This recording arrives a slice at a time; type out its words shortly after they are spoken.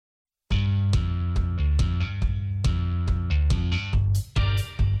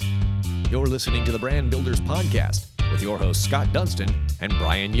You're listening to the Brand Builders Podcast with your hosts Scott Dunston and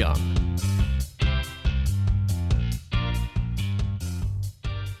Brian Young.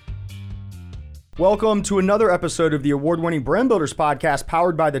 Welcome to another episode of the award-winning Brand Builders Podcast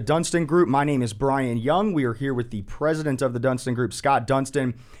powered by the Dunston Group. My name is Brian Young. We are here with the president of the Dunston Group, Scott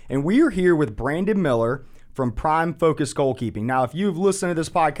Dunston, and we are here with Brandon Miller from Prime Focus Goalkeeping. Now, if you've listened to this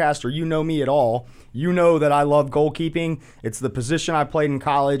podcast or you know me at all, you know that I love goalkeeping. It's the position I played in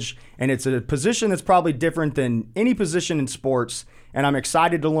college, and it's a position that's probably different than any position in sports, and I'm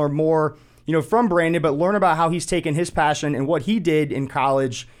excited to learn more, from Brandon, but learn about how he's taken his passion and what he did in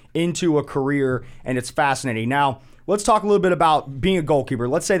college into a career, and it's fascinating. Now, let's talk a little bit about being a goalkeeper.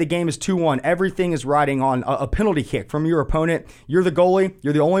 Let's say the game is 2-1. Everything is riding on a penalty kick from your opponent. You're the goalie.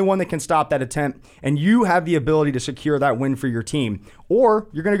 You're the only one that can stop that attempt, and you have the ability to secure that win for your team. Or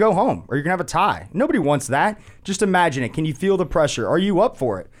you're going to go home, or you're going to have a tie. Nobody wants that. Just imagine it. Can you feel the pressure? Are you up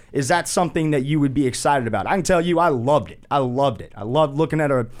for it? Is that something that you would be excited about? I can tell you I loved it. I loved it. I loved looking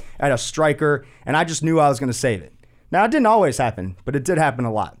at a striker, and I just knew I was going to save it. Now, it didn't always happen, but it did happen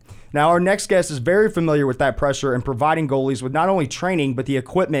a lot. Now, our next guest is very familiar with that pressure and providing goalies with not only training, but the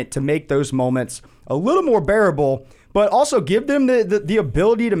equipment to make those moments a little more bearable, but also give them the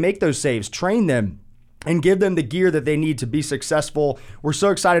ability to make those saves, train them, and give them the gear that they need to be successful. We're so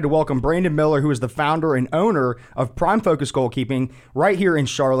excited to welcome Brandon Miller, who is the founder and owner of Prime Focus Goalkeeping right here in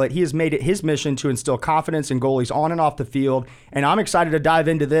Charlotte. He has made it his mission to instill confidence in goalies on and off the field, and I'm excited to dive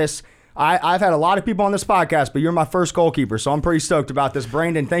into this. I've had a lot of people on this podcast, but you're my first goalkeeper, so I'm pretty stoked about this.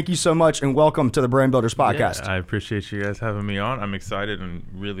 Brandon, thank you so much, and welcome to the Brand Builders Podcast. Yeah, I appreciate you guys having me on. I'm excited and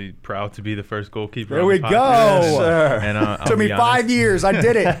really proud to be the first goalkeeper. There on we the go. podcast. Sir. And took me 5 years. I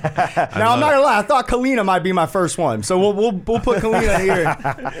did it. Now, I'm not gonna lie. I thought Kalina might be my first one, so we'll put Kalina here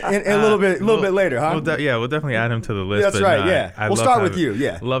in a little bit later, huh? We'll definitely add him to the list. That's right. Yeah, we'll start with you.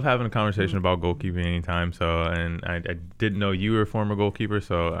 Yeah, love having a conversation about goalkeeping anytime. So, and I didn't know you were a former goalkeeper,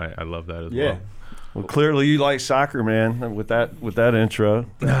 so I love that as well. Well, clearly you like soccer, man, with that intro.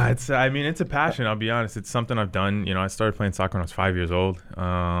 Nah, it's a passion, I'll be honest. It's something I've done. I started playing soccer when I was 5 years old,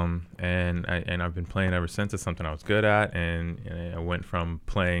 and I've been playing ever since. It's something I was good at, and I went from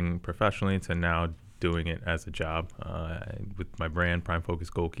playing professionally to now doing it as a job. With my brand, Prime Focus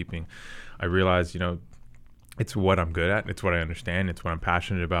Goalkeeping, I realized, it's what I'm good at. It's what I understand. It's what I'm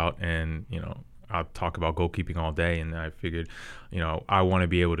passionate about, and, I'll talk about goalkeeping all day, and I figured, I want to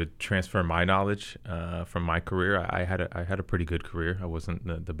be able to transfer my knowledge from my career. I had a pretty good career. I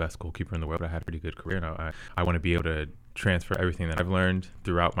wasn't the best goalkeeper in the world, but I had a pretty good career, and I want to be able to transfer everything that I've learned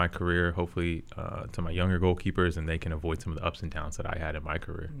throughout my career, hopefully to my younger goalkeepers, and they can avoid some of the ups and downs that I had in my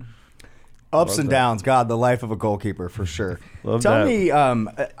career. Ups and downs, God, the life of a goalkeeper for sure. Tell me,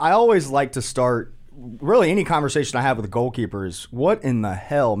 I always like to start really any conversation I have with goalkeepers, what in the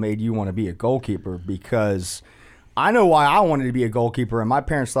hell made you want to be a goalkeeper? Because I know why I wanted to be a goalkeeper, and my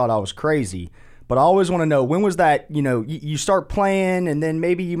parents thought I was crazy. But I always want to know, when was that, you start playing, and then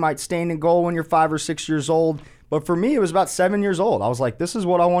maybe you might stand in goal when you're 5 or 6 years old. But for me, it was about 7 years old. I was like, this is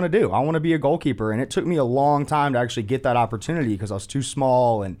what I want to do. I want to be a goalkeeper. And it took me a long time to actually get that opportunity because I was too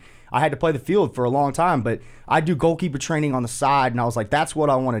small, and I had to play the field for a long time. But I do goalkeeper training on the side, and I was like, that's what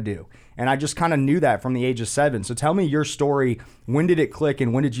I want to do. And I just kind of knew that from the age of 7. So tell me your story. When did it click,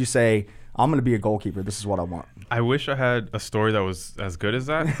 and when did you say, I'm going to be a goalkeeper? This is what I want. I wish I had a story that was as good as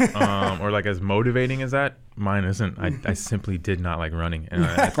that, or like as motivating as that. Mine isn't. I simply did not like running, and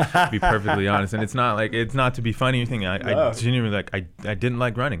to be perfectly honest. And it's not to be funny or anything. I genuinely I didn't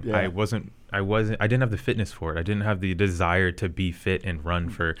like running. Yeah. I didn't have the fitness for it. I didn't have the desire to be fit and run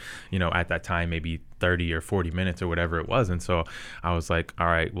for, at that time, maybe 30 or 40 minutes or whatever it was. And so I was like, all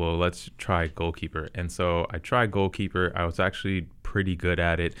right, well, let's try goalkeeper. And so I tried goalkeeper. I was actually pretty good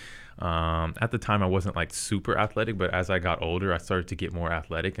at it. At the time, I wasn't like super athletic, but as I got older, I started to get more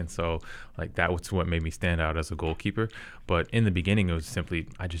athletic. And so that was what made me stand out as a goalkeeper. But in the beginning, it was simply,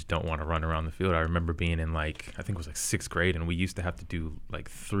 I just don't want to run around the field. I remember being in I think it was 6th grade, and we used to have to do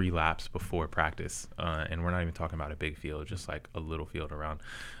 3 laps before practice. And we're not even talking about a big field, just like a little field around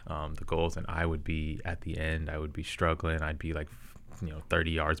the goals. And I would be at the end, I would be struggling. I'd be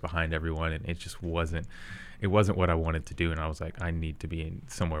 30 yards behind everyone, and it just wasn't what I wanted to do. And I was like, I need to be in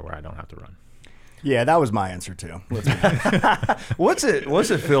somewhere where I don't have to run. Yeah, that was my answer too. What's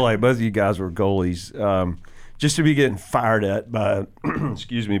it feel like? Both of you guys were goalies. Just to be getting fired at by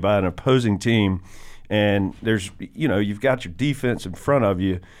by an opposing team, and there's you've got your defense in front of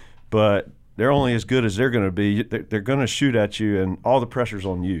you, but they're only as good as they're going to be. They're going to shoot at you, and all the pressure's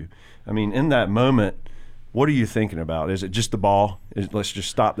on you. I mean, in that moment, what are you thinking about? Is it just the ball? Let's just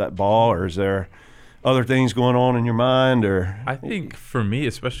stop that ball, or is there other things going on in your mind, or? I think for me,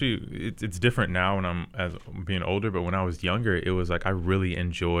 especially, it's different now when I'm being older. But when I was younger, it was like I really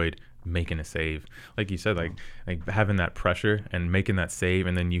enjoyed making a save. Like you said, like having that pressure and making that save,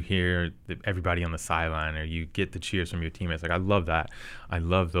 and then you hear everybody on the sideline, or you get the cheers from your teammates. Like I love that. I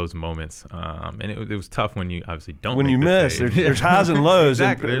love those moments. And it was tough when you obviously don't. When make you the miss, save. there's highs and lows.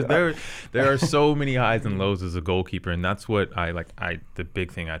 Exactly. There are so many highs and lows as a goalkeeper, and that's what the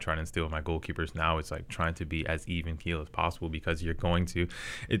big thing I try to instill in my goalkeepers now is like trying to be as even keel as possible, because you're going to.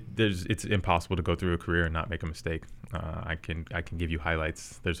 It's impossible to go through a career and not make a mistake. I can give you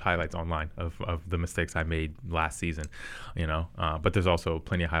highlights. There's highlights online of the mistakes I made last season, but there's also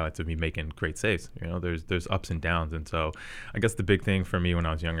plenty of highlights of me making great saves. There's ups and downs, and so I guess the big thing for me when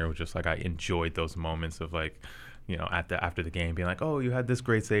I was younger was just like I enjoyed those moments of like, after the game being like, oh, you had this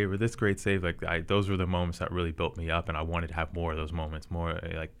great save or this great save. Like those were the moments that really built me up, and I wanted to have more of those moments, more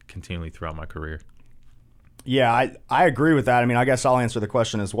like continually throughout my career. Yeah, I agree with that. I mean, I guess I'll answer the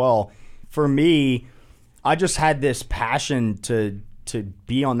question as well. For me, I just had this passion to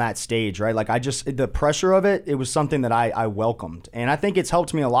be on that stage, right? Like the pressure of it was something that I welcomed. And I think it's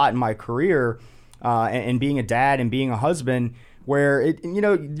helped me a lot in my career and being a dad and being a husband, where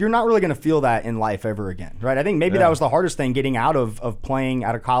you're not really going to feel that in life ever again, right? I think maybe that was the hardest thing getting out of playing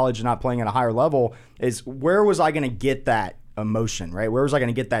out of college and not playing at a higher level, is where was I going to get that emotion, right? Where was I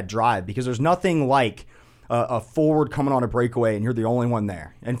going to get that drive? Because there's nothing like a forward coming on a breakaway and you're the only one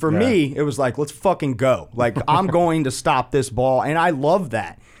there. And for me, it was like, let's fucking go. Like, I'm going to stop this ball. And I love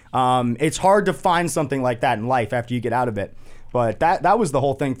that. It's hard to find something like that in life after you get out of it. But that was the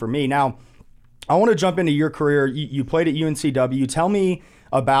whole thing for me. Now, I want to jump into your career. You played at UNCW. Tell me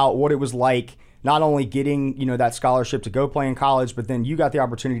about what it was like, not only getting that scholarship to go play in college, but then you got the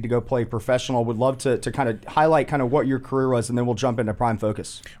opportunity to go play professional. Would love to kind of highlight kind of what your career was, and then we'll jump into Prime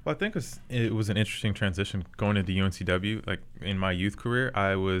Focus. Well, I think it was an interesting transition going into UNCW. Like in my youth career,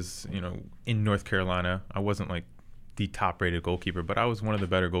 I was in North Carolina. I wasn't like the top-rated goalkeeper, but I was one of the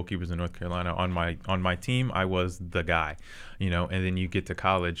better goalkeepers in North Carolina. On my team, I was the guy, and then you get to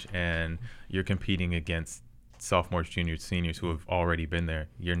college and you're competing against sophomores, juniors, seniors who have already been there.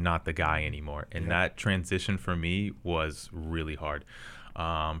 You're not the guy anymore. And that transition for me was really hard.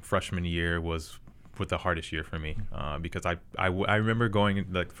 Freshman year was the hardest year for me because I remember going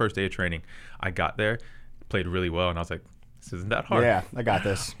the first day of training. I got there, played really well, and I was like, this isn't that hard. Yeah, I got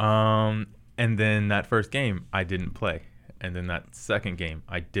this. And then that first game, I didn't play. And then that second game,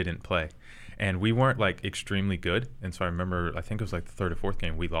 I didn't play. And we weren't like extremely good. And so I remember, I think it was like the third or fourth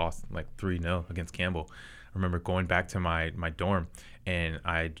game, we lost like 3-0 against Campbell. I remember going back to my dorm, and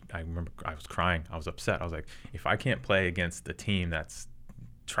I remember I was crying. I was upset. I was like, if I can't play against the team that's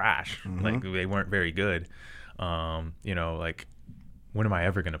trash, like they weren't very good, like when am I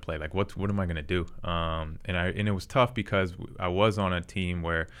ever going to play? Like what am I going to do? And it was tough because I was on a team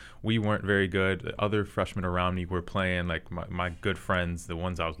where we weren't very good. The other freshmen around me were playing, like my good friends, the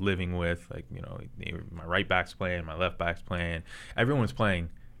ones I was living with, like, my right back's playing, my left back's playing. Everyone was playing,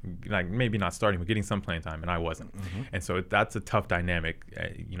 like maybe not starting, but getting some playing time, and I wasn't. And so that's a tough dynamic,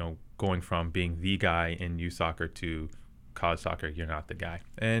 going from being the guy in youth soccer to college soccer, you're not the guy.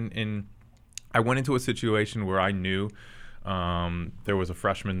 And I went into a situation where I knew there was a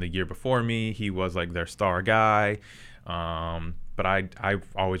freshman the year before me. He was like their star guy. But I've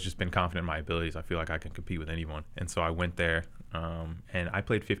always just been confident in my abilities. I feel like I can compete with anyone. And so I went there, and I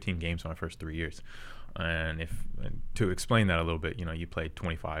played 15 games in my first 3 years. And to explain that a little bit, you played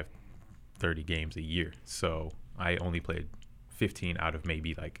 25, 30 games a year. So I only played 15 out of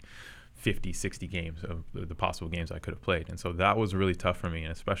maybe like 50, 60 games of the possible games I could have played. And so that was really tough for me,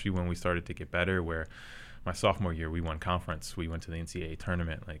 and especially when we started to get better, where my sophomore year we won conference, we went to the NCAA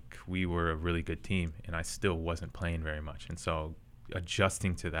tournament, like we were a really good team, and I still wasn't playing very much. And so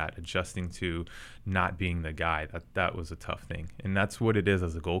adjusting to not being the guy, that was a tough thing. And that's what it is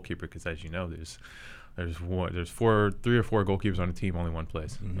as a goalkeeper, because as you know, there's 3 or 4 goalkeepers on a team, only one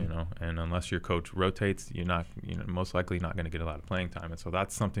plays, and unless your coach rotates, you're not, most likely not going to get a lot of playing time. And so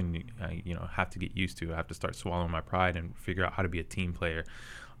that's something I have to get used to. I have to start swallowing my pride and figure out how to be a team player.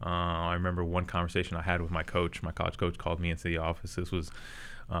 I remember one conversation I had with my coach. My college coach called me into the office. This was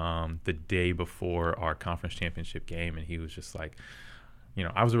the day before our conference championship game, and he was just like,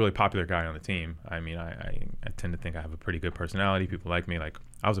 I was a really popular guy on the team. I mean, I tend to think I have a pretty good personality. People like me. Like,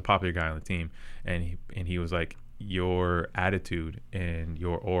 I was a popular guy on the team, and he was like, your attitude and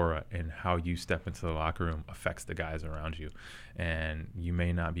your aura and how you step into the locker room affects the guys around you. And you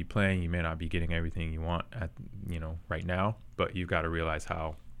may not be playing, you may not be getting everything you want at right now, but you've got to realize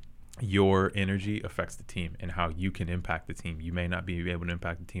how your energy affects the team and how you can impact the team. You may not be able to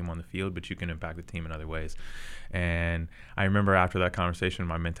impact the team on the field, but you can impact the team in other ways. And I remember after that conversation,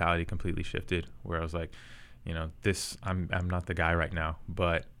 my mentality completely shifted, where I was like, I'm not the guy right now,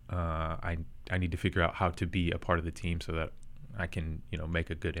 but I need to figure out how to be a part of the team so that I can, make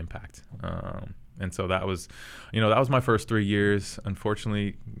a good impact. And so that was my first 3 years.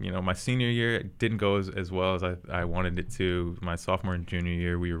 Unfortunately, my senior year, it didn't go as well as I wanted it to. My sophomore and junior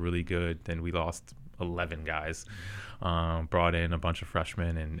year, we were really good. Then we lost 11 guys, brought in a bunch of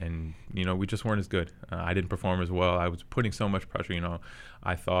freshmen, and we just weren't as good. I didn't perform as well. I was putting so much pressure.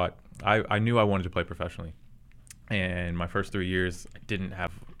 I thought I knew I wanted to play professionally. And my first 3 years, I didn't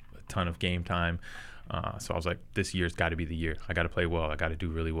have a ton of game time. So I was like, this year's got to be the year. I got to play well. I got to do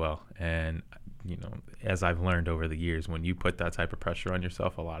really well. And, as I've learned over the years, when you put that type of pressure on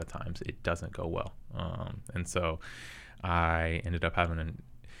yourself, a lot of times it doesn't go well. And so I ended up having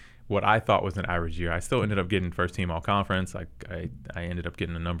what I thought was an average year. I still ended up getting first team all conference. I ended up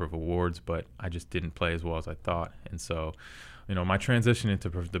getting a number of awards, but I just didn't play as well as I thought. And so, my transition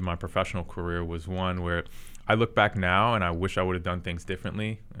into my professional career was one where I look back now and I wish I would have done things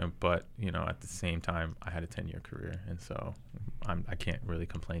differently. But, at the same time, I had a 10-year career. And so I can't really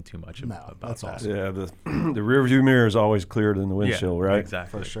complain too much about that's that. awesome. Yeah, the rearview mirror is always clearer than the windshield, right?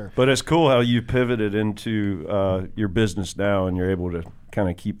 Exactly. For sure. But it's cool how you pivoted into your business now, and you're able to kind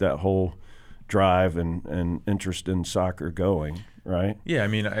of keep that whole drive and interest in soccer going, right? Yeah, I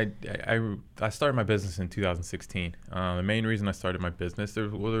mean, I started my business in 2016. The main reason I started my business, there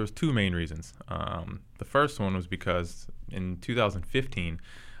was two main reasons. The first one was because in 2015,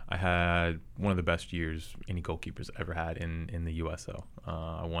 I had one of the best years any goalkeeper's ever had in the USL.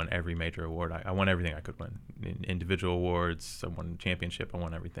 I won every major award. I won everything I could win. Individual awards, I won championship, I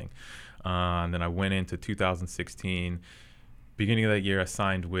won everything. And then I went into 2016. Beginning of that year, I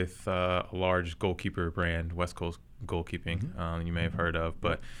signed with a large goalkeeper brand, West Coast Goalkeeping, you may have heard of.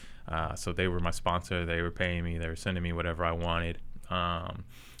 But so they were my sponsor. They were paying me. They were sending me whatever I wanted.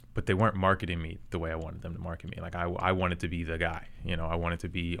 But they weren't marketing me the way I wanted them to market me. Like I wanted to be the guy. I wanted to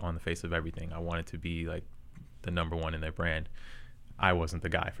be on the face of everything. I wanted to be like the number one in their brand. I wasn't the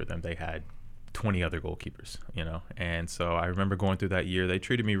guy for them. They had 20 other goalkeepers, and so I remember going through that year. They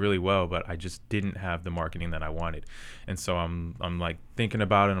treated me really well, but I just didn't have the marketing that I wanted. And so I'm like thinking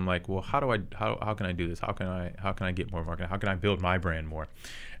about it, and I'm like, well, how can I do this? How can I get more marketing? How can I build my brand more?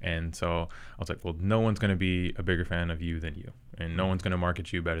 And so I was like, well, no one's going to be a bigger fan of you than you, and no one's going to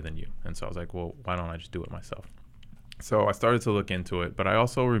market you better than you. And so I was like, well, why don't I just do it myself? So I started to look into it, but I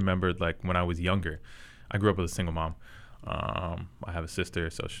also remembered, like, when I was younger, I grew up with a single mom. I have a sister,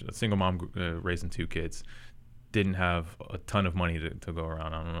 so a single mom raising two kids. Didn't have a ton of money to go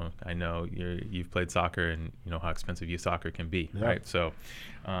around. I know you've played soccer and you know how expensive youth soccer can be, right? So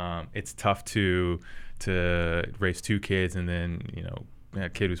it's tough to raise two kids and then a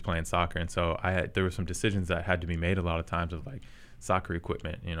kid who's playing soccer. And so there were some decisions that had to be made a lot of times of like soccer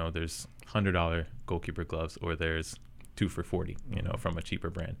equipment. There's $100 goalkeeper gloves, or there's 2 for $40, from a cheaper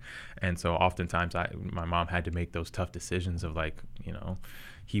brand. And so oftentimes my mom had to make those tough decisions of like,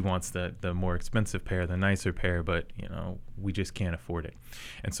 he wants the more expensive pair, the nicer pair, but we just can't afford it.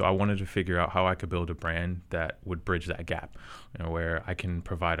 And so I wanted to figure out how I could build a brand that would bridge that gap, where I can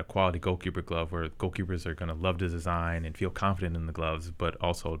provide a quality goalkeeper glove where goalkeepers are going to love the design and feel confident in the gloves, but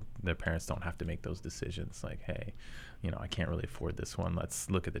also their parents don't have to make those decisions like, hey, I can't really afford this one. Let's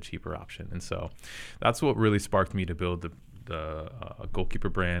look at the cheaper option. And so that's what really sparked me to build the goalkeeper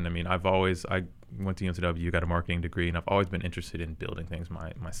brand. I mean, I went to UNCW, got a marketing degree, and I've always been interested in building things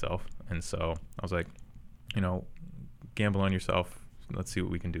myself. And so I was like, gamble on yourself. Let's see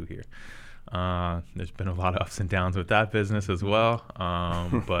what we can do here. There's been a lot of ups and downs with that business as well.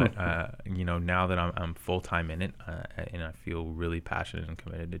 But now that I'm full-time in it, and I feel really passionate and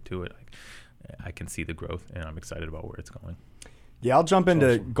committed to it, I can see the growth, and I'm excited about where it's going. Yeah, I'll jump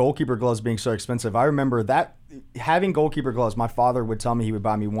into goalkeeper gloves being so expensive. I remember that having goalkeeper gloves, my father would tell me he would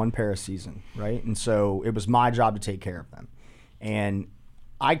buy me one pair a season, right? And so it was my job to take care of them. And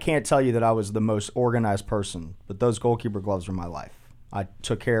I can't tell you that I was the most organized person, but those goalkeeper gloves were my life. I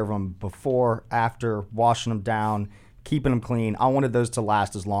took care of them before, after, washing them down, keeping them clean. I wanted those to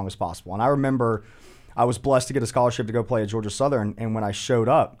last as long as possible. And I remember I was blessed to get a scholarship to go play at Georgia Southern, and when I showed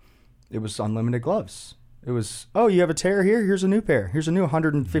up, it was unlimited gloves. It was, oh, you have a tear here? Here's a new pair. Here's a new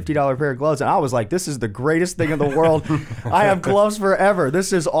 $150 pair of gloves. And I was like, this is the greatest thing in the world. I have gloves forever.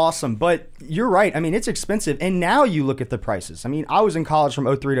 This is awesome. But you're right. I mean, it's expensive. And now you look at the prices. I mean, I was in college from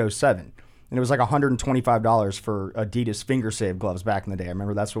 03 to 07, and it was like $125 for Adidas finger save gloves back in the day. I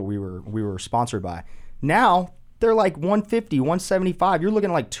remember that's what we were sponsored by. Now, they're like $150, $175. You're looking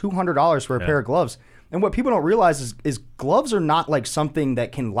at like $200 for a pair of gloves. And what people don't realize is gloves are not like something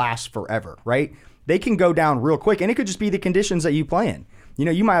that can last forever, right? They can go down real quick, and it could just be the conditions that you play in. You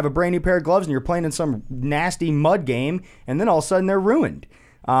know, you might have a brand new pair of gloves and you're playing in some nasty mud game, and then all of a sudden they're ruined.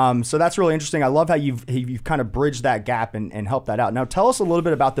 So that's really interesting. I love how you've kind of bridged that gap and helped that out. Now tell us a little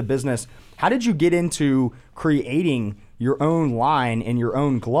bit about the business. How did you get into creating your own line and your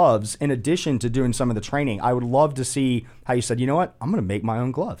own gloves in addition to doing some of the training? I would love to see how you said, you know what, I'm going to make my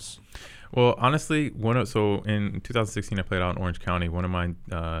own gloves. Well, honestly, so in 2016, I played out in Orange County. One of my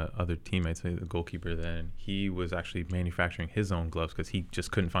other teammates, the goalkeeper then, he was actually manufacturing his own gloves because he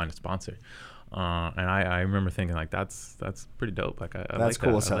just couldn't find a sponsor. And I remember thinking like, that's pretty dope. Like I that's like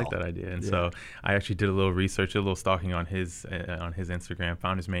cool that. I like that idea. And so I actually did a little research, a little stalking on his Instagram,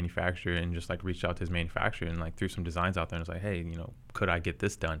 found his manufacturer, and just like reached out to his manufacturer and like threw some designs out there and was like, hey, you know, could I get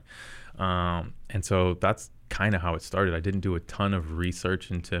this done? And so that's kind of how it started. I didn't do a ton of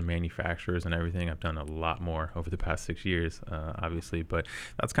research into manufacturers and everything. I've done a lot more over the past 6 years, obviously, but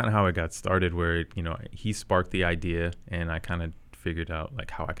that's kind of how it got started, where, you know, he sparked the idea and I kind of figured out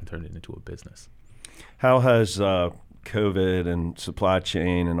like how I can turn it into a business. How has COVID and supply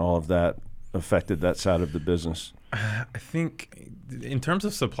chain and all of that affected that side of the business? I think in terms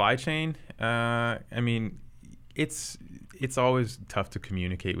of supply chain, I mean, it's always tough to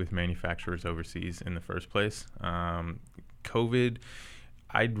communicate with manufacturers overseas in the first place. COVID,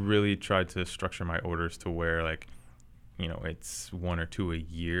 I'd really tried to structure my orders to where, like, you know, it's 1 or 2 a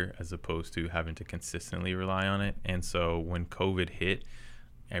year as opposed to having to consistently rely on it. And so when COVID hit,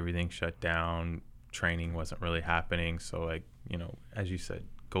 everything shut down, training wasn't really happening. So, like, you know, as you said,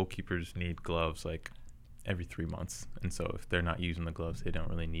 goalkeepers need gloves like every 3 months. And so if they're not using the gloves, they don't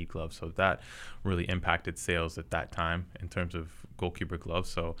really need gloves. So that really impacted sales at that time in terms of goalkeeper gloves.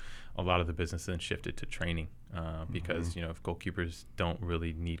 So a lot of the business then shifted to training because, you know, if goalkeepers don't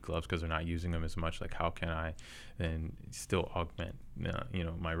really need gloves because they're not using them as much, like how can I then still augment, you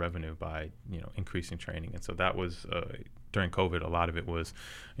know, my revenue by, you know, increasing training? And so that was during COVID, a lot of it was,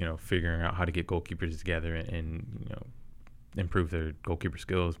 you know, figuring out how to get goalkeepers together and you know, improve their goalkeeper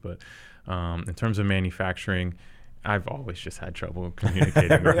skills. But in terms of manufacturing, I've always just had trouble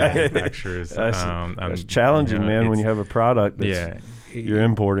communicating with manufacturers. That's challenging, you know, man, when you have a product that's you're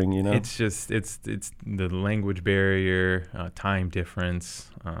importing, you know. It's just, it's the language barrier, time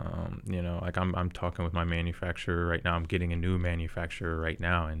difference. You know, like I'm talking with my manufacturer right now. I'm getting a new manufacturer right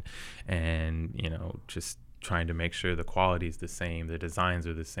now, and you know, just trying to make sure the quality is the same, the designs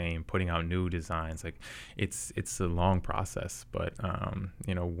are the same, putting out new designs. Like it's a long process, but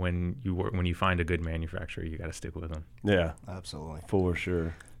you know, when you find a good manufacturer, you got to stick with them. Yeah, absolutely, for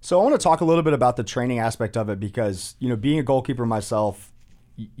sure. So I want to talk a little bit about the training aspect of it, because, you know, being a goalkeeper myself,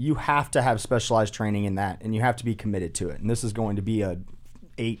 you have to have specialized training in that, and you have to be committed to it. And this is going to be a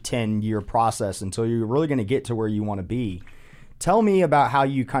 8-10 year process until you're really going to get to where you want to be. Tell me about how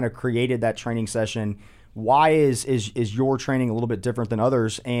you kind of created that training session. Why is your training a little bit different than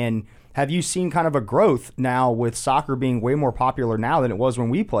others? And have you seen kind of a growth now with soccer being way more popular now than it was when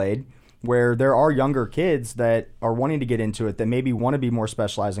we played, where there are younger kids that are wanting to get into it that maybe want to be more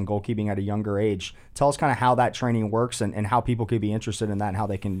specialized in goalkeeping at a younger age? Tell us kind of how that training works and how people could be interested in that and how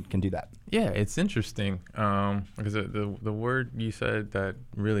they can do that. Yeah, it's interesting because the word you said that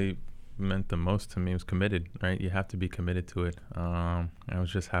really meant the most to me was committed, right? You have to be committed to it. I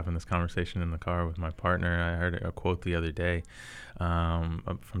was just having this conversation in the car with my partner. I heard a quote the other day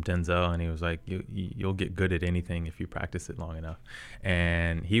from Denzel, and he was like, you'll get good at anything if you practice it long enough.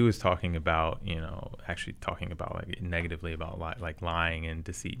 And he was talking about, you know, actually talking about like negatively about like lying and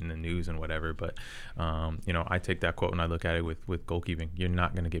deceit in the news and whatever. But, you know, I take that quote and I look at it with goalkeeping. You're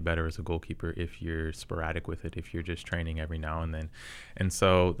not going to get better as a goalkeeper if you're sporadic with it, if you're just training every now and then. And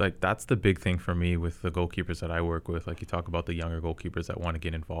so like that's the big thing for me with the goalkeepers that I work with. Like you talk about the younger goalkeepers that want to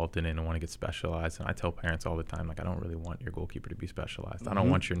get involved in it and want to get specialized. And I tell parents all the time, like, I don't really want your goalkeeper to be specialized. I don't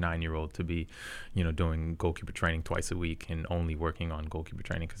want your 9-year-old to be, you know, doing goalkeeper training twice a week and only working on goalkeeper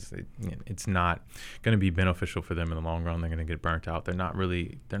training, because it's not going to be beneficial for them in the long run. They're going to get burnt out. They're not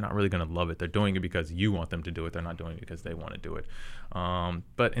really going to love it. They're doing it because you want them to do it. They're not doing it because they want to do it.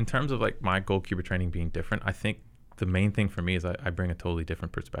 But in terms of like my goalkeeper training being different, I think the main thing for me is I bring a totally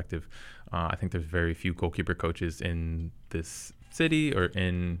different perspective. I think there's very few goalkeeper coaches in this city or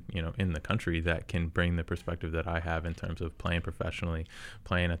in the country that can bring the perspective that I have in terms of playing professionally,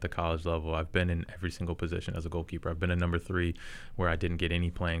 playing at the college level. I've been in every single position as a goalkeeper. I've been a number 3 where I didn't get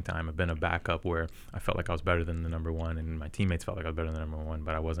any playing time. I've been a backup where I felt like I was better than the number 1, and my teammates felt like I was better than the number 1,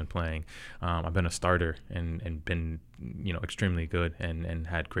 but I wasn't playing. I've been a starter and been extremely good and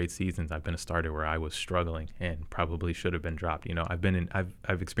had great seasons. I've been a starter where I was struggling and probably should have been dropped.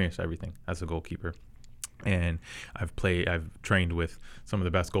 I've experienced everything as a goalkeeper. And I've trained with some of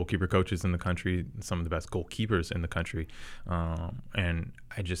the best goalkeeper coaches in the country, some of the best goalkeepers in the country, and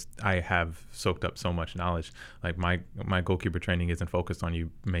I have soaked up so much knowledge. Like my goalkeeper training isn't focused on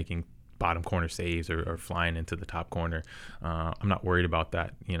you making bottom corner saves or flying into the top corner. I'm not worried about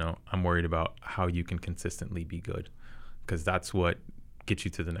that. I'm worried about how you can consistently be good, because that's what get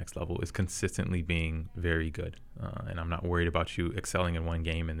you to the next level, is consistently being very good. And I'm not worried about you excelling in one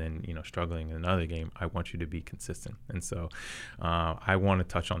game and then struggling in another game. I want you to be consistent. And so I want to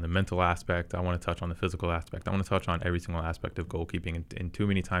touch on the mental aspect. I want to touch on the physical aspect. I want to touch on every single aspect of goalkeeping. And too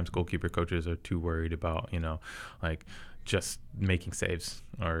many times goalkeeper coaches are too worried about just making saves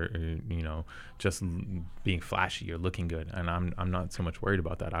or just being flashy or looking good, and I'm not so much worried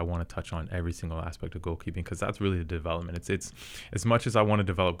about that. I want to touch on every single aspect of goalkeeping, because that's really the development. It's as much as I want to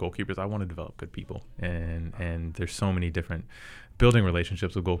develop goalkeepers, I want to develop good people, and there's so many different building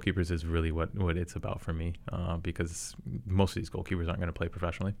relationships with goalkeepers is really what it's about for me, because most of these goalkeepers aren't going to play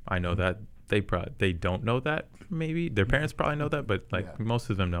professionally. I know that. They don't know that. Maybe their parents probably know that, but most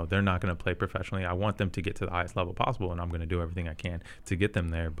of them know they're not going to play professionally. I want them to get to the highest level possible, and I'm going to do everything I can to get them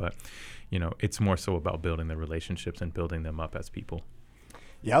there. But it's more so about building the relationships and building them up as people.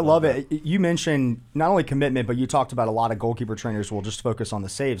 Yeah, I love it. You mentioned not only commitment, but you talked about a lot of goalkeeper trainers will just focus on the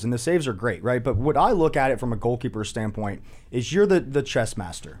saves, and the saves are great, right? But what I look at it from a goalkeeper standpoint is you're the chess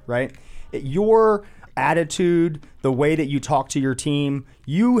master, right? Your attitude, the way that you talk to your team,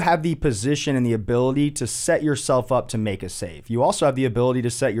 you have the position and the ability to set yourself up to make a save. You also have the ability to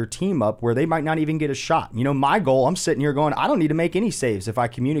set your team up where they might not even get a shot. My goal, I'm sitting here going, I don't need to make any saves if I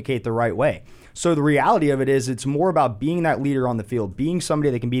communicate the right way. So the reality of it is it's more about being that leader on the field, being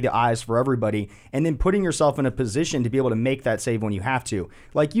somebody that can be the eyes for everybody, and then putting yourself in a position to be able to make that save when you have to.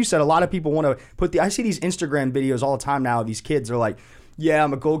 Like you said, a lot of people want to I see these Instagram videos all the time now. These kids are like, yeah,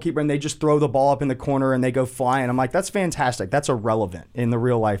 I'm a goalkeeper, and they just throw the ball up in the corner and they go flying. I'm like, that's fantastic. That's irrelevant in the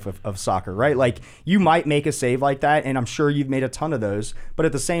real life of soccer, right? Like, you might make a save like that, and I'm sure you've made a ton of those, but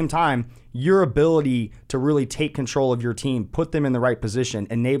at the same time, your ability to really take control of your team, put them in the right position,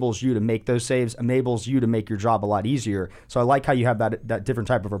 enables you to make those saves, enables you to make your job a lot easier. So I like how you have that different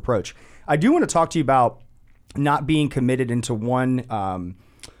type of approach. I do want to talk to you about not being committed into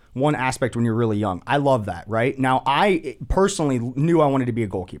one aspect when you're really young. I love that, right? Now, I personally knew I wanted to be a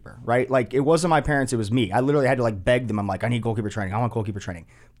goalkeeper, right? Like, it wasn't my parents, it was me. I literally had to beg them. I'm like, I need goalkeeper training. I want goalkeeper training.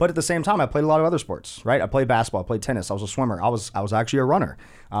 But at the same time, I played a lot of other sports, right? I played basketball, I played tennis, I was a swimmer. I was actually a runner,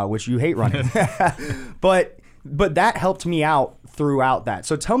 which you hate running. But that helped me out throughout that.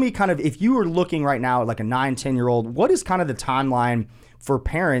 So tell me kind of, if you were looking right now at like a 9, 10-year-old, what is kind of the timeline for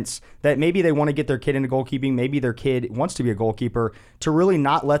parents that maybe they want to get their kid into goalkeeping, maybe their kid wants to be a goalkeeper, to really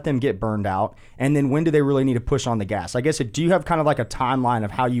not let them get burned out? And then when do they really need to push on the gas? I guess, do you have kind of like a timeline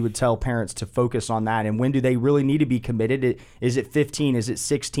of how you would tell parents to focus on that? And when do they really need to be committed? Is it 15? Is it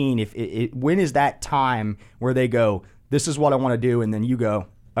 16? When is that time where they go, this is what I want to do? And then you go,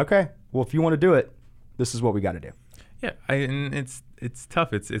 okay, well, if you want to do it, this is what we got to do. Yeah, and it's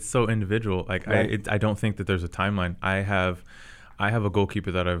tough. It's so individual. Like, right. I don't think that there's a timeline. I have a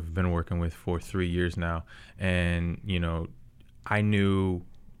goalkeeper that I've been working with for 3 years now, and I knew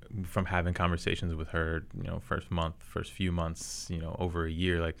from having conversations with her, first few months, over a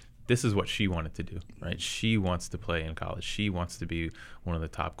year, like, this is what she wanted to do, right? She wants to play in college. She wants to be one of the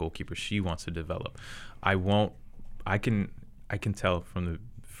top goalkeepers. She wants to develop. I can tell from the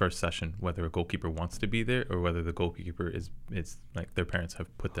first session whether a goalkeeper wants to be there or whether the goalkeeper is like their parents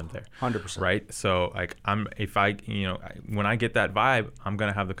have put them there. 100%. Right? So like, when I get that vibe, I'm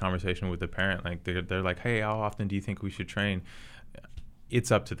going to have the conversation with the parent. Like, they're like, hey, how often do you think we should train?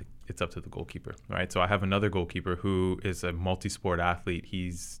 It's up to the goalkeeper, right? So I have another goalkeeper who is a multi-sport athlete.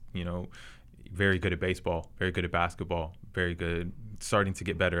 He's, very good at baseball, very good at basketball, very good, starting to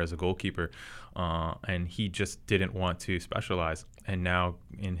get better as a goalkeeper. And he just didn't want to specialize. And now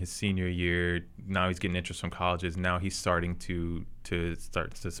in his senior year, now he's getting interest from colleges. Now he's starting to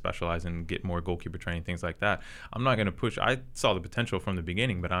specialize and get more goalkeeper training, things like that. I'm not going to push. I saw the potential from the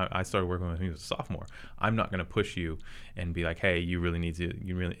beginning, but I started working with him when he was a sophomore. I'm not going to push you and be like, hey,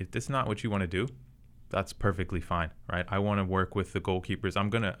 if this is not what you want to do, that's perfectly fine, right? I want to work with the goalkeepers. I'm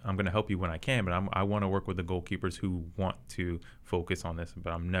gonna help you when I can, but I want to work with the goalkeepers who want to focus on this,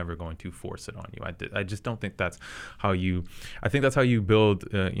 but I'm never going to force it on you. I just don't think that's how you. I think that's how you build,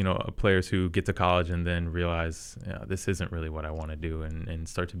 players who get to college and then realize this isn't really what I want to do, and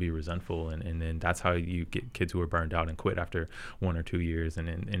start to be resentful, and then that's how you get kids who are burned out and quit after 1 or 2 years, and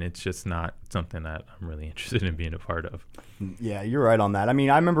it's just not something that I'm really interested in being a part of. Yeah, you're right on that. I mean,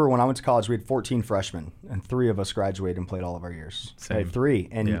 I remember when I went to college, we had 14 freshmen, and 3 of us graduated and played all of our years. Same. Okay, 3,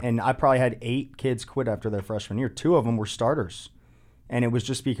 and I probably had 8 kids quit after their freshman year. 2 of them were starters. And it was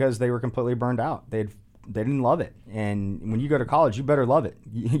just because they were completely burned out. They didn't love it. And when you go to college, you better love it.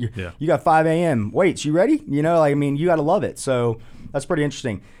 You got 5 a.m. Weights, you ready? You got to love it. So that's pretty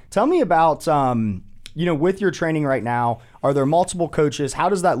interesting. Tell me about, with your training right now, are there multiple coaches? How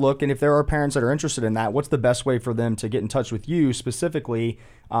does that look? And if there are parents that are interested in that, what's the best way for them to get in touch with you specifically?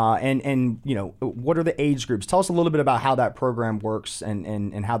 And what are the age groups? Tell us a little bit about how that program works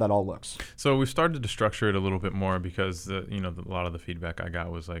and how that all looks. So we've started to structure it a little bit more because a lot of the feedback I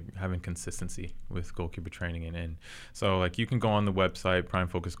got was like having consistency with goalkeeper training, and so like you can go on the website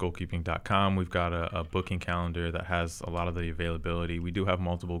primefocusgoalkeeping.com. We've got a booking calendar that has a lot of the availability. We do have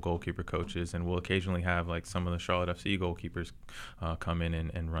multiple goalkeeper coaches, and we'll occasionally have like some of the Charlotte FC goalkeepers come in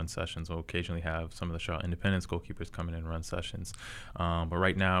and run sessions. We'll occasionally have some of the Charlotte Independence goalkeepers come in and run sessions. But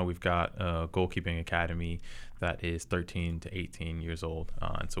right now we've got a goalkeeping academy that is 13 to 18 years old.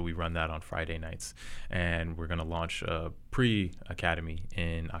 And so we run that on Friday nights. And we're going to launch a pre-academy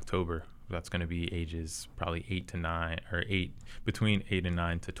in October. That's going to be ages probably 8 to 9, or between 8 and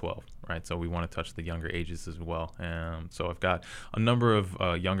 9 to 12, right? So we want to touch the younger ages as well. So I've got a number of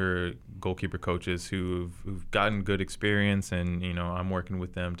younger goalkeeper coaches who've gotten good experience, and I'm working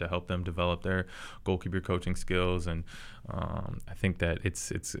with them to help them develop their goalkeeper coaching skills. And I think that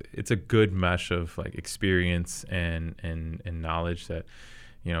it's a good mesh of like experience and knowledge that.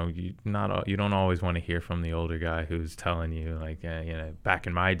 You don't always want to hear from the older guy who's telling you like, back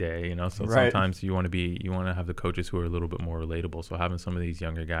in my day, so right. Sometimes you want to have the coaches who are a little bit more relatable. So having some of these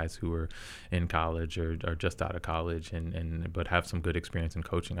younger guys who are in college or just out of college but have some good experience in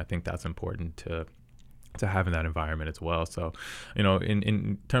coaching, I think that's important to have in that environment as well. So,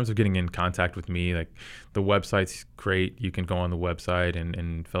 in terms of getting in contact with me, like the website's great. You can go on the website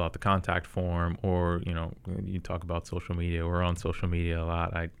and fill out the contact form, or, you talk about social media. We're on social media a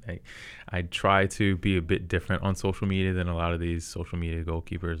lot. I try to be a bit different on social media than a lot of these social media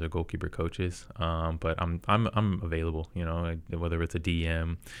goalkeepers or goalkeeper coaches. But I'm available, whether it's a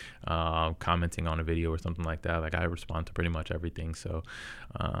DM, commenting on a video or something like that. Like I respond to pretty much everything. So,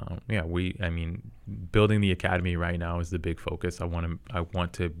 building the academy right now is the big focus. I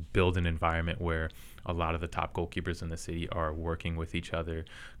want to build an environment where a lot of the top goalkeepers in the city are working with each other,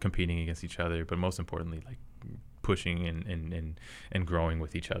 competing against each other, but most importantly, like pushing and growing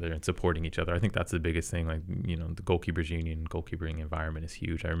with each other and supporting each other. I think that's the biggest thing. Like, the goalkeepers union, goalkeeping environment is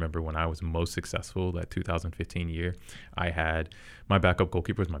huge. I remember when I was most successful, that 2015 year, I had my backup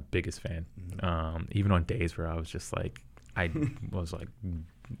goalkeeper was my biggest fan. Even on days where I was just like, I was like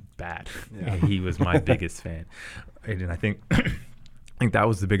bad. Yeah. He was my biggest fan. And I think that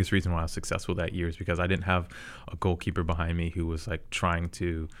was the biggest reason why I was successful that year, is because I didn't have a goalkeeper behind me who was like trying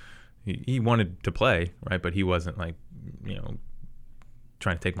to, he wanted to play, right? But he wasn't like,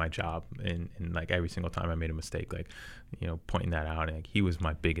 trying to take my job. And like every single time I made a mistake, like, pointing that out. And like, he was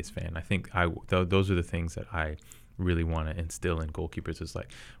my biggest fan. I think those are the things that I really want to instill in goalkeepers, is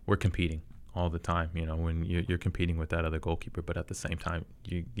like, we're competing all the time, when you're competing with that other goalkeeper, but at the same time,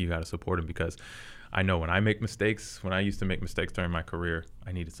 you got to support him, because I know when I used to make mistakes during my career,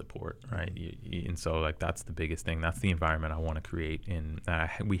 I needed support, right? And so like, that's the biggest thing. That's the environment I want to create. And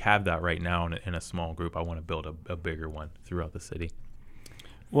we have that right now in a small group. I want to build a bigger one throughout the city.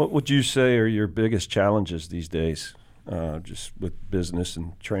 What would you say are your biggest challenges these days, just with business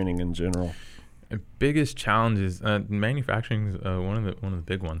and training in general? Biggest challenges, manufacturing is one of the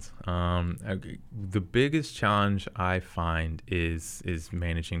big ones. The biggest challenge I find is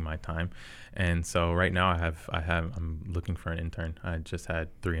managing my time, and so right now I'm looking for an intern. I just had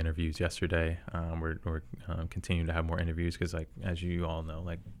 3 interviews yesterday. We're continuing to have more interviews, because like, as you all know,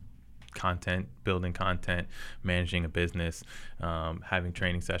 like, building content, managing a business, having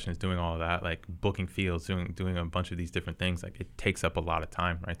training sessions, doing all of that, like booking fields, doing a bunch of these different things, like it takes up a lot of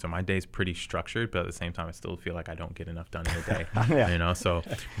time, right? So my day's pretty structured, but at the same time, I still feel like I don't get enough done in a day. Yeah. So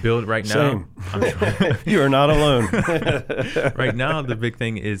build right now. You are not alone. Right now, the big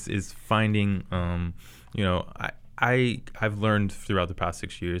thing is finding, I've learned throughout the past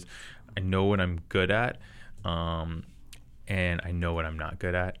 6 years, I know what I'm good at. and I know what I'm not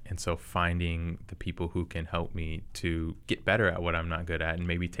good at. And so finding the people who can help me to get better at what I'm not good at and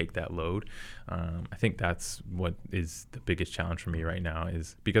maybe take that load, I think that's what is the biggest challenge for me right now,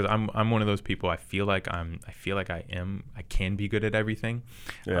 is because I'm one of those people. I feel like I can be good at everything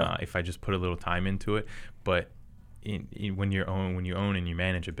if I just put a little time into it. But when you own and you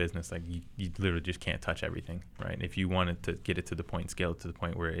manage a business, like you literally just can't touch everything, right? If you wanted to get it to the point, scale it to the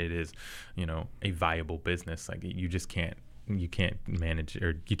point where it is, a viable business, like you can't manage,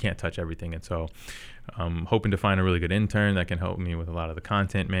 or you can't touch everything. And so I'm hoping to find a really good intern that can help me with a lot of the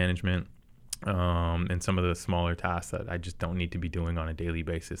content management, and some of the smaller tasks that I just don't need to be doing on a daily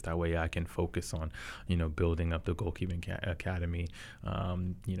basis. That way I can focus on, building up the goalkeeping academy,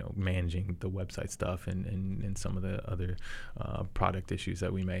 managing the website stuff and some of the other product issues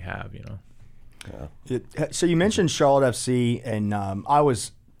that we may have, So you mentioned Charlotte FC, and I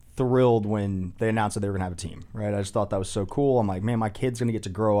was thrilled when they announced that they were going to have a team, right? I just thought that was so cool. I'm like, man, my kid's going to get to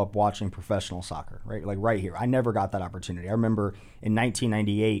grow up watching professional soccer, right? Like right here. I never got that opportunity. I remember in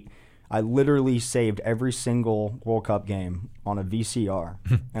 1998, I literally saved every single World Cup game on a VCR,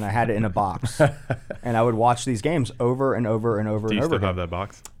 and I had it in a box. And I would watch these games over and over and over and over. Do you still again. have that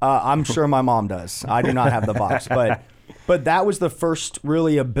box? I'm sure my mom does. I do not have the box, but that was the first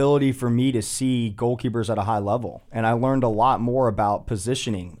really ability for me to see goalkeepers at a high level. And I learned a lot more about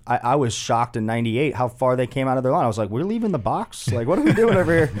positioning. I was shocked in 98 how far they came out of their line. I was like, we're leaving the box? Like, what are we doing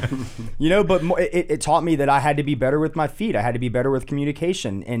over here? But it taught me that I had to be better with my feet. I had to be better with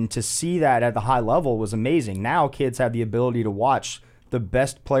communication. And to see that at the high level was amazing. Now kids have the ability to watch the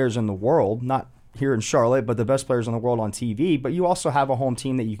best players in the world, not here in Charlotte, but the best players in the world on TV. But you also have a home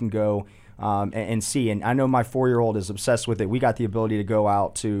team that you can go and see. And I know my 4-year-old is obsessed with it. We got the ability to go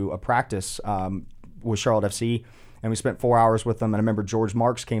out to a practice with Charlotte FC, and we spent 4 hours with them. And I remember George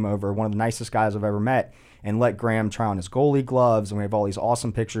Marks came over, one of the nicest guys I've ever met, and let Graham try on his goalie gloves. And we have all these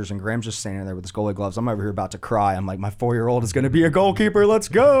awesome pictures, and Graham's just standing there with his goalie gloves. I'm over here about to cry. I'm like, my 4-year-old is going to be a goalkeeper. Let's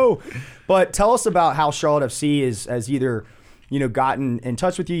go. But tell us about how Charlotte FC has either gotten in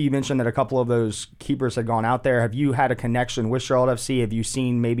touch with you. You mentioned that a couple of those keepers had gone out there. Have you had a connection with Charlotte FC? Have you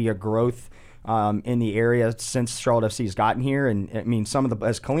seen maybe a growth in the area since Charlotte FC has gotten here? And I mean, has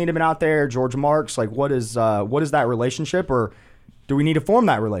Kalina been out there, George Marks? Like, what is that relationship, or do we need to form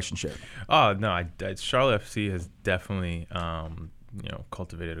that relationship? Oh, no, Charlotte FC has definitely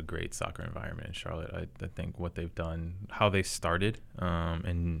cultivated a great soccer environment in Charlotte. I think what they've done, how they started,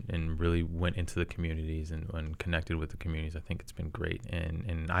 and really went into the communities and connected with the communities, I think it's been great.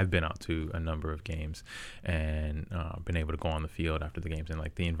 And I've been out to a number of games and been able to go on the field after the games, and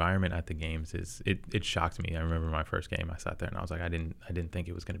like the environment at the games it shocked me. I remember my first game, I sat there and I was like, I didn't think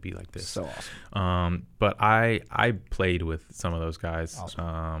it was going to be like this. So awesome. But I played with some of those guys.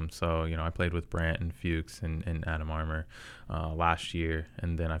 Awesome. So I played with Brant and Fuchs and Adam Armour last year,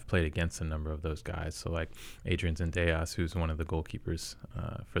 and then I've played against a number of those guys. So like Adrian Zendejas, who's one of the goalkeepers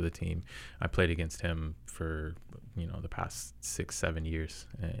for the team, I played against him for the past 6-7 years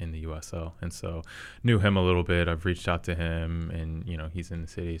in the USL, and so knew him a little bit. I've reached out to him, and he's in the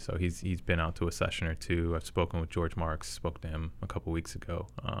city, so he's been out to a session or two. I've spoken with George Marks, spoke to him a couple weeks ago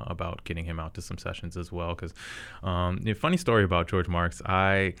about getting him out to some sessions as well. Because funny story about George Marks,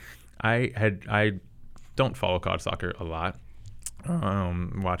 I don't follow college soccer a lot.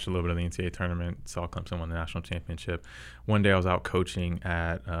 Watched a little bit of the NCAA tournament, saw Clemson won the national championship. One day I was out coaching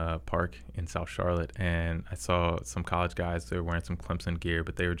at a park in South Charlotte, and I saw some college guys. They were wearing some Clemson gear,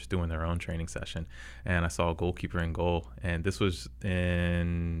 but they were just doing their own training session. And I saw a goalkeeper in goal, and this was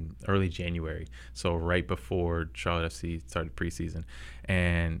in early January, so right before Charlotte FC started preseason.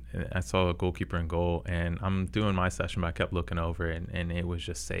 And I saw a goalkeeper in goal, and I'm doing my session, but I kept looking over, and it was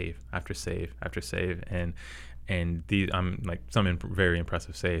just save after save after save. And I'm like some very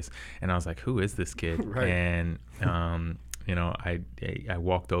impressive saves, and I was like, who is this kid? Right. And I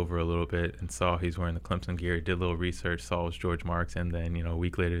walked over a little bit and saw he's wearing the Clemson gear, did a little research, saw it was George Marks, and then a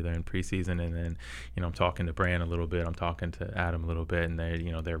week later they're in preseason, and then I'm talking to Brand a little bit, I'm talking to Adam a little bit, and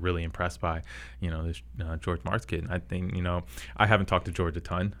they're really impressed by this George Marks kid. And I think I haven't talked to George a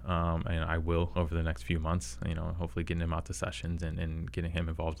ton, and I will over the next few months, hopefully getting him out to sessions and getting him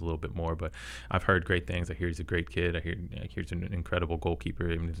involved a little bit more. But I've heard great things. I hear he's a great kid. I hear he's an incredible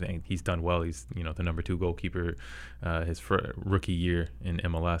goalkeeper. I mean, he's done well. He's the number 2 goalkeeper his rookie year in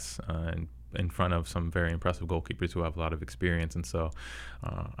MLS, and in front of some very impressive goalkeepers who have a lot of experience. And so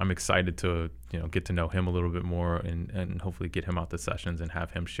I'm excited to get to know him a little bit more, and hopefully get him out to sessions and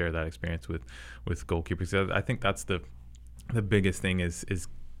have him share that experience with goalkeepers. I think that's the biggest thing is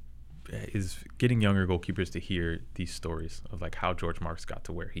getting younger goalkeepers to hear these stories of like how George Marks got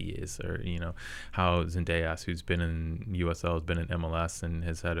to where he is, or how Zendejas, who's been in USL, has been in MLS and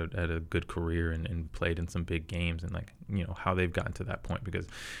has had a good career and played in some big games, and like how they've gotten to that point, because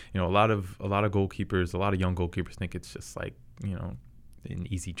a lot of goalkeepers, a lot of young goalkeepers think it's just like an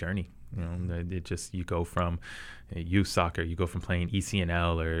easy journey. You go from youth soccer, you go from playing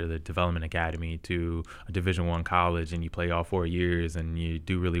ECNL or the Development Academy to a Division I college, and you play all 4 years and you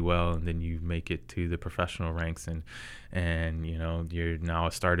do really well, and then you make it to the professional ranks, and you're now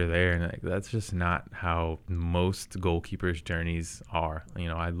a starter there, and like, that's just not how most goalkeepers' journeys are.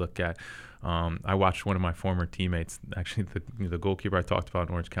 I look at I watched one of my former teammates, actually the goalkeeper I talked about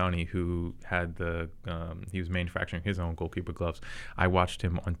in Orange County, who had he was manufacturing his own goalkeeper gloves. I watched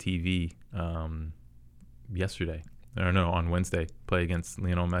him on TV on Wednesday, play against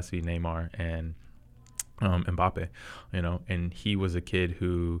Lionel Messi, Neymar, and Mbappe. And he was a kid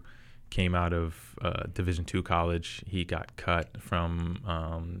who came out of Division II college. He got cut from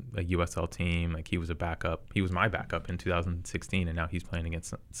a USL team. Like, he was a backup. He was my backup in 2016, and now he's playing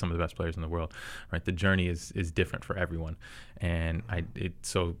against some of the best players in the world. Right, the journey is different for everyone, and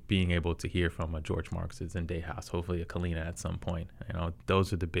so being able to hear from a George Marks, a Zendejas, hopefully a Kalina at some point.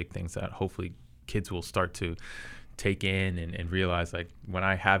 Those are the big things that hopefully kids will start to take in and realize, like, when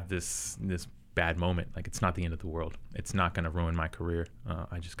I have this bad moment, like, it's not the end of the world. It's not going to ruin my career.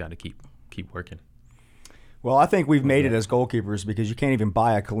 I just got to keep working. Well, I think we've made it as goalkeepers, because you can't even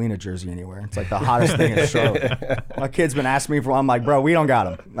buy a Kalina jersey anywhere. It's like the hottest thing in Charlotte. My kid's been asking me for one. I'm like, bro, we don't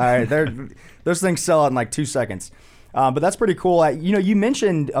got them. All right, those things sell out in like 2 seconds. But that's pretty cool. You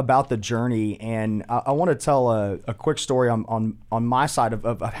mentioned about the journey, and I want to tell a quick story on my side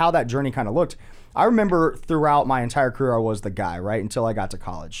of how that journey kind of looked. I remember throughout my entire career, I was the guy, right, until I got to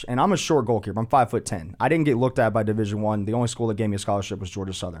college. And I'm a short goalkeeper. I'm 5'10". I didn't get looked at by Division I. The only school that gave me a scholarship was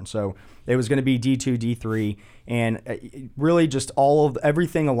Georgia Southern. So it was going to be D2, D3, and really just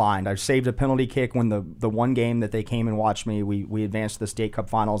everything aligned. I saved a penalty kick when the one game that they came and watched me. We advanced to the state cup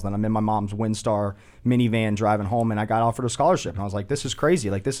finals. Then I'm in my mom's Windstar minivan driving home, and I got offered a scholarship. And I was like, this is crazy.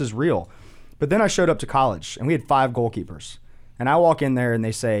 Like, this is real. But then I showed up to college, and we had 5 goalkeepers. And I walk in there and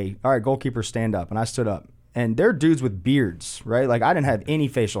they say, all right, goalkeepers, stand up. And I stood up. And they're dudes with beards, right? Like, I didn't have any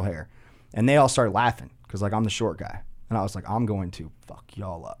facial hair. And they all started laughing because, like, I'm the short guy. And I was like, I'm going to fuck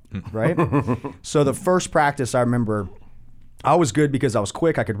y'all up, right? So the first practice, I remember, I was good because I was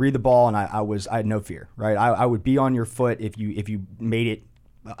quick. I could read the ball, and I had no fear, right? I would be on your foot. If you made it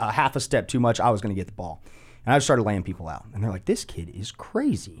a half a step too much, I was going to get the ball. And I just started laying people out. And they're like, this kid is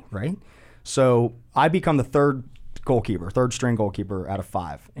crazy, right? So I become the third string goalkeeper out of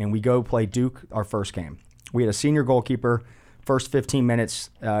 5. And we go play Duke our first game. We had a senior goalkeeper, first 15 minutes,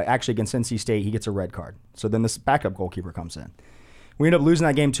 actually against NC State, he gets a red card. So then this backup goalkeeper comes in. We end up losing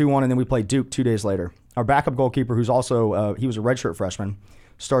that game 2-1, and then we play Duke 2 days later. Our backup goalkeeper, who's also, he was a redshirt freshman,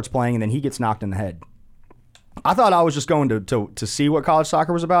 starts playing, and then he gets knocked in the head. I thought I was just going to see what college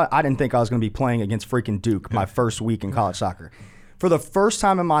soccer was about. I didn't think I was going to be playing against freaking Duke my first week in college soccer. For the first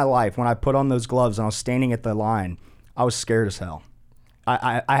time in my life, when I put on those gloves and I was standing at the line, I was scared as hell.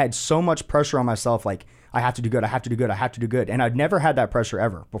 I had so much pressure on myself, like, I have to do good, I have to do good, I have to do good. And I'd never had that pressure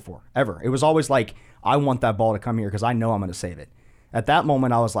ever before, ever. It was always like, I want that ball to come here because I know I'm going to save it. At that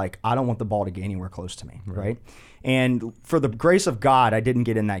moment, I was like, I don't want the ball to get anywhere close to me, right? And for the grace of God, I didn't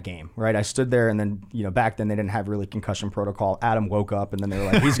get in that game, right? I stood there, and then, back then they didn't have really concussion protocol. Adam woke up, and then they were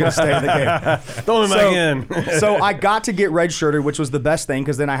like, he's going to stay in the game. Throw him back in. So I got to get redshirted, which was the best thing,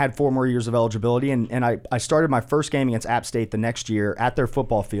 because then I had 4 more years of eligibility. And I started my first game against App State the next year at their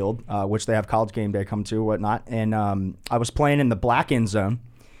football field, which they have college game day come to, whatnot. And I was playing in the black end zone.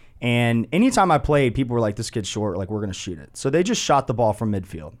 And anytime I played, people were like, this kid's short, like, we're going to shoot it. So they just shot the ball from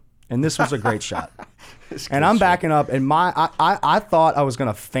midfield. And this was a great shot. And I'm backing up, and I thought I was going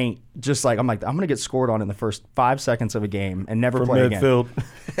to faint. I'm going to get scored on in the first 5 seconds of a game and never play midfield.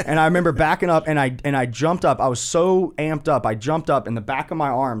 Again. And I remember backing up, and I jumped up. I was so amped up. I jumped up, and the back of my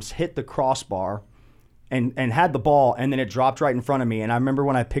arms hit the crossbar and had the ball, and then it dropped right in front of me. And I remember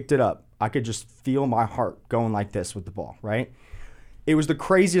when I picked it up, I could just feel my heart going like this with the ball, right? It was the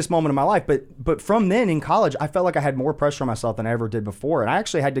craziest moment of my life. But from then in college, I felt like I had more pressure on myself than I ever did before. And I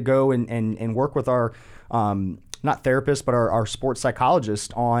actually had to go and work with our, not therapist, but our sports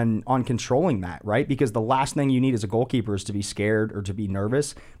psychologist on controlling that, right? Because the last thing you need as a goalkeeper is to be scared or to be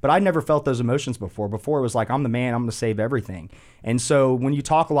nervous. But I'd never felt those emotions before. Before it was like, I'm the man, I'm going to save everything. And so when you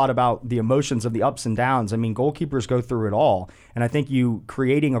talk a lot about the emotions of the ups and downs, I mean, goalkeepers go through it all. And I think you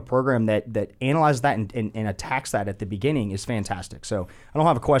creating a program that analyzes that and attacks that at the beginning is fantastic. So I don't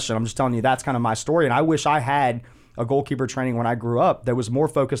have a question. I'm just telling you that's kind of my story. And I wish I had a goalkeeper training when I grew up that was more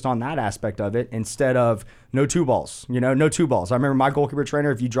focused on that aspect of it instead of no two balls. No two balls. I remember my goalkeeper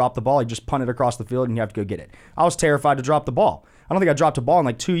trainer, if you drop the ball, you just punt it across the field and you have to go get it. I was terrified to drop the ball. I don't think I dropped a ball in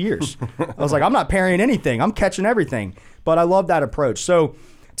like 2 years. I was like, I'm not parrying anything. I'm catching everything. But I love that approach. So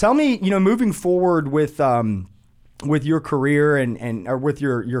tell me, moving forward with your career and or with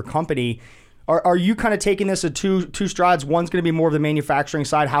your company, are you kind of taking this at two strides? One's going to be more of the manufacturing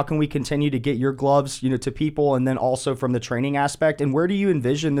side. How can we continue to get your gloves, to people, and then also from the training aspect? And where do you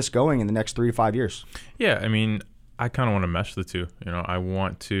envision this going in the next 3 to 5 years? Yeah, I mean, I kind of want to mesh the two. I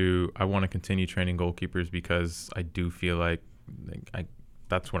want to continue training goalkeepers because I do feel like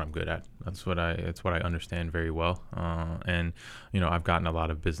that's what I'm good at. It's what I understand very well. And I've gotten a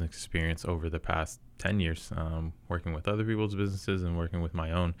lot of business experience over the past 10 years working with other people's businesses and working with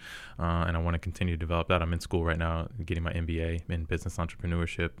my own. And I want to continue to develop that. I'm in school right now getting my MBA in business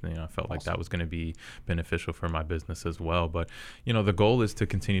entrepreneurship. I felt like that was going to be beneficial for my business as well. But, the goal is to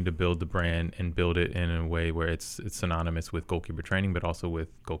continue to build the brand and build it in a way where it's synonymous with goalkeeper training, but also with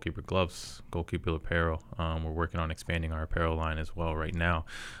goalkeeper gloves, goalkeeper apparel. We're working on expanding our apparel line as well right now.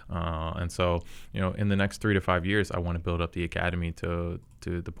 And so, in the next 3 to 5 years, I want to build up the academy to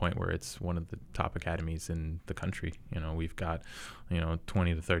the point where it's one of the top academies in the country. We've got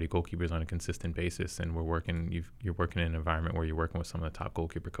 20 to 30 goalkeepers on a consistent basis, and you're working in an environment where you're working with some of the top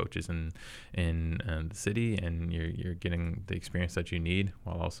goalkeeper coaches in the city, and you're getting the experience that you need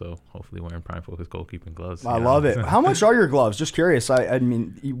while also hopefully wearing Prime Focus goalkeeping gloves. I love it. How much are your gloves? Just curious. I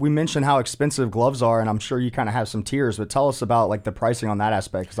mean, we mentioned how expensive gloves are, and I'm sure you kind of have some tiers, but tell us about like the pricing on that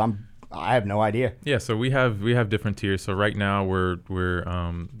aspect, because I have no idea. Yeah, so we have different tiers. So right now we're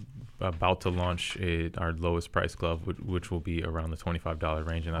about to launch our lowest price glove, which will be around the $25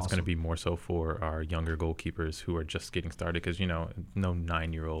 range, and that's going to be more so for our younger goalkeepers who are just getting started, because no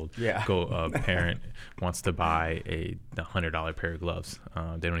 9-year-old parent wants to buy a $100 pair of gloves.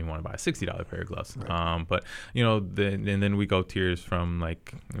 They don't even want to buy a $60 pair of gloves. Right. But and then we go tiers from,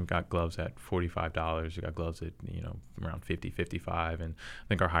 like, we've got gloves at $45. We got gloves at around $50, $55, and I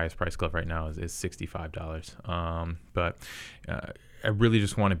think our highest price glove right now is $65. But I really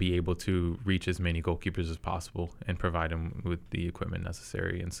just want to be able to reach as many goalkeepers as possible and provide them with the equipment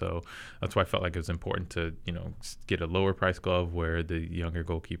necessary. And so that's why I felt like it was important to, get a lower price glove where the younger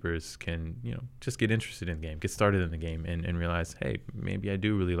goalkeepers can, just get interested in the game, get started in the game, and realize, hey, maybe I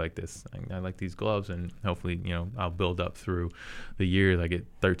do really like this. I like these gloves, and hopefully, I'll build up through the years. I get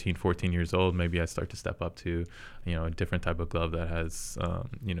 13, 14 years old, maybe I start to step up to, a different type of glove that has, a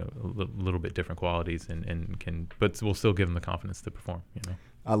little bit different qualities but will still give them the confidence to perform.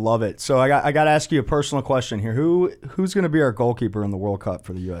 I love it. So I got to ask you a personal question here. Who's going to be our goalkeeper in the World Cup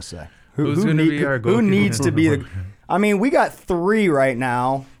for the USA? Who's going to be our goalkeeper? Who needs to be the? I mean, we got 3 right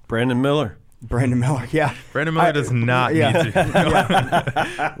now. Brandon Miller, yeah. Brandon Miller does not need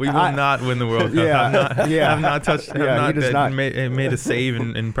to. We will not win the World Cup. Have not touched. Made a save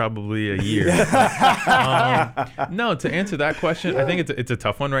in probably a year. No, to answer that question, I think it's a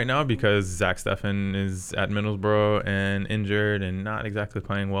tough one right now because Zach Steffen is at Middlesbrough and injured and not exactly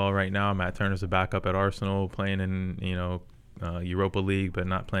playing well right now. Matt Turner's a backup at Arsenal, playing in Europa League, but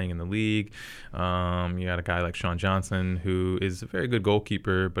not playing in the league. You got a guy like Sean Johnson, who is a very good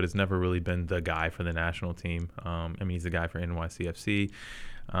goalkeeper, but has never really been the guy for the national team. He's the guy for NYCFC.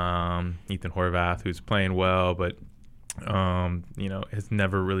 Ethan Horvath, who's playing well, but has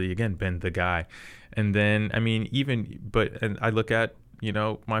never really, again, been the guy. And then, and I look at,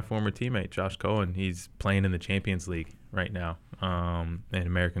 my former teammate, Josh Cohen, he's playing in the Champions League right now. An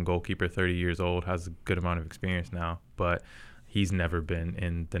American goalkeeper, 30 years old, has a good amount of experience now, but he's never been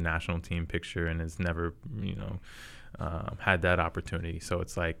in the national team picture and has never, had that opportunity. So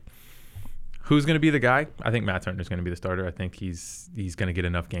it's like, who's going to be the guy? I think Matt Turner's going to be the starter. I think he's going to get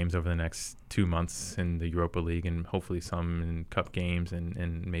enough games over the next 2 months in the Europa League and hopefully some in cup games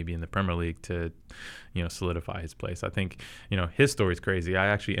and maybe in the Premier League to, solidify his place. I think, his story's crazy. I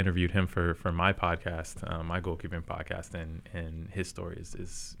actually interviewed him for my podcast, my goalkeeping podcast, and his story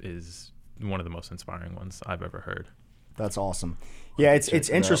is one of the most inspiring ones I've ever heard. That's awesome. Yeah, it's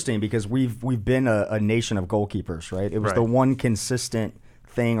interesting because we've been a nation of goalkeepers, right? It was the one consistent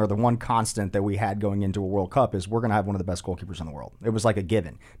thing or the one constant that we had going into a World Cup is we're going to have one of the best goalkeepers in the world. It was like a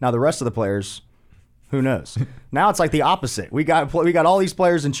given. Now the rest of the players, who knows? Now it's like the opposite. We got all these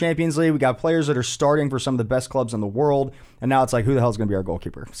players in Champions League. We got players that are starting for some of the best clubs in the world, and now it's like, who the hell is going to be our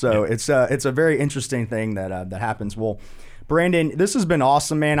goalkeeper? So it's a very interesting thing that happens. Well, Brandon, this has been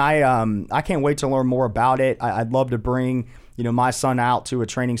awesome, man. I can't wait to learn more about it. I'd love to bring my son out to a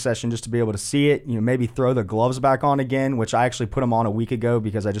training session just to be able to see it, maybe throw the gloves back on again, which I actually put them on a week ago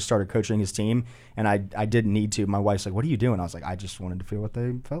because I just started coaching his team and I didn't need to. My wife's like, what are you doing? I was like, I just wanted to feel what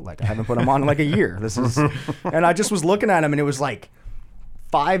they felt like. I haven't put them on in like a year. And I just was looking at them and it was like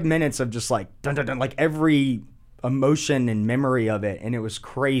 5 minutes of just like, dun, dun, dun, like every emotion and memory of it. And it was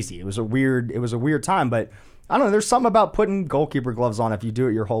crazy. It was a weird time, but I don't know. There's something about putting goalkeeper gloves on. If you do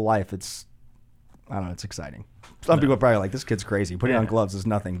it your whole life, it's exciting. Some people are probably like, this kid's crazy. Putting on gloves is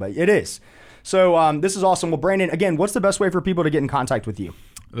nothing, but it is. So this is awesome. Well, Brandon, again, what's the best way for people to get in contact with you?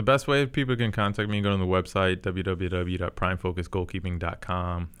 The best way people can contact me, go to the website,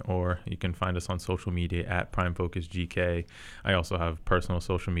 www.primefocusgoalkeeping.com, or you can find us on social media at PrimeFocusGK. I also have personal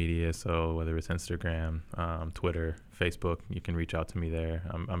social media, so whether it's Instagram, Twitter, Facebook, you can reach out to me there.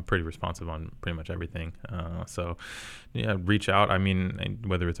 I'm pretty responsive on pretty much everything. So, yeah, reach out. I mean,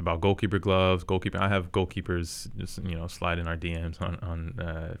 whether it's about goalkeeper gloves, goalkeeping, I have goalkeepers just, slide in our DMs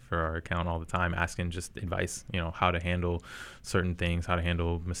on for our account all the time, asking just advice, how to handle certain things, how to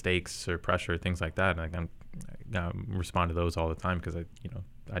handle mistakes or pressure, things like that. And I respond to those all the time because I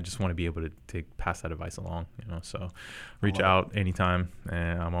just want to be able to pass that advice along, so reach out anytime.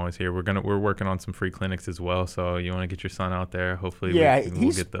 And I'm always here. We're working on some free clinics as well. So you want to get your son out there. Hopefully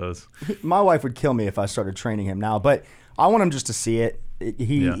we'll get those. My wife would kill me if I started training him now, but I want him just to see it.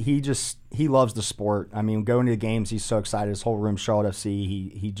 He loves the sport. I mean, going to the games, he's so excited. His whole room, Charlotte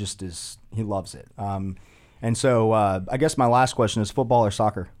FC, he just is, he loves it. And so I guess my last question is football or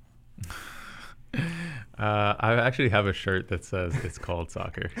soccer? I actually have a shirt that says it's called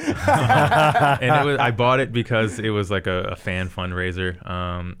soccer. And I bought it because it was like a fan fundraiser.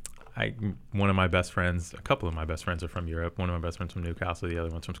 One of my best friends, a couple of my best friends are from Europe. One of my best friends from Newcastle, the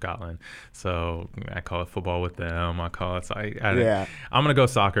other one's from Scotland. So I call it football with them. I call it, I'm going to go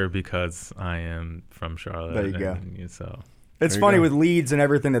soccer because I am from Charlotte. There you go. So it's funny with Leeds and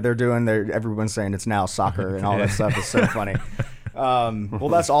everything that they're doing. Everyone's saying it's now soccer and all that stuff. It's so funny. Well,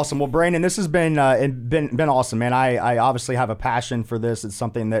 that's awesome. Well, Brandon, this has been awesome, man. I obviously have a passion for this. It's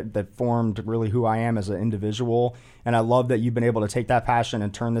something that formed really who I am as an individual. And I love that you've been able to take that passion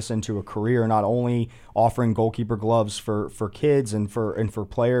and turn this into a career, not only offering goalkeeper gloves for kids and for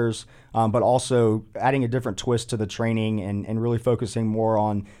players, but also adding a different twist to the training and really focusing more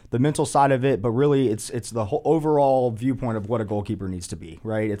on the mental side of it. But really, it's the whole overall viewpoint of what a goalkeeper needs to be,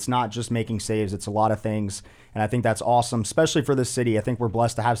 right? It's not just making saves. It's a lot of things. And I think that's awesome, especially for this city. I think we're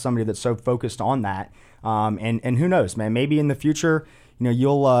blessed to have somebody that's so focused on that. And who knows, man, maybe in the future,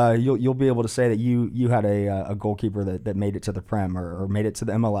 you'll be able to say that you had a goalkeeper that made it to the Prem or made it to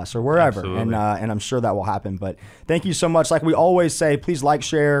the MLS or wherever. Absolutely. And I'm sure that will happen. But thank you so much. Like we always say, please like,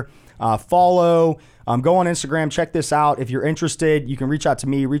 share, follow. Go on Instagram, check this out. If you're interested, you can reach out to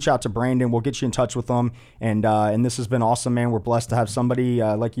me, reach out to Brandon. We'll get you in touch with them. And this has been awesome, man. We're blessed to have somebody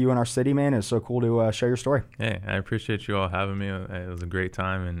like you in our city, man. It's so cool to share your story. Hey, I appreciate you all having me. It was a great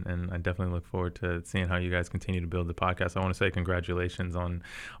time, and I definitely look forward to seeing how you guys continue to build the podcast. I want to say congratulations on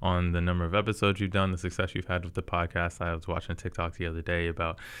the number of episodes you've done, the success you've had with the podcast. I was watching TikTok the other day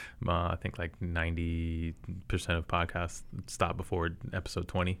about, I think like 90% of podcasts stop before episode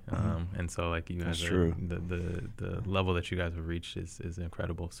 20. And so like you guys are, the level that you guys have reached is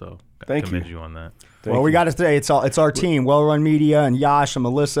incredible. So I commend you on that. Well, we got to say it's our team, Well Run Media, and Yash and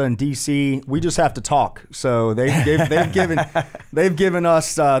Melissa and DC. We just have to talk. So they've given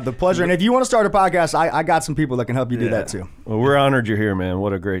us the pleasure. And if you want to start a podcast, I got some people that can help you do that too. Well, we're honored you're here, man.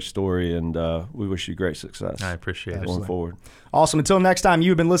 What a great story, and we wish you great success. I appreciate it. Going forward. Awesome. Until next time,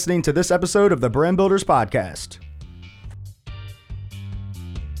 you've been listening to this episode of the Brand Builders Podcast.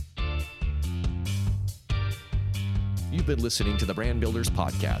 You've been listening to the Brand Builders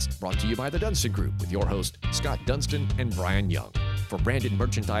Podcast, brought to you by the Dunston Group with your host, Scott Dunston and Brian Young. For branded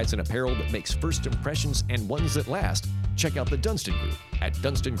merchandise and apparel that makes first impressions and ones that last, check out the Dunston Group at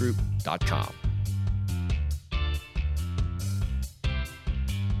dunstongroup.com.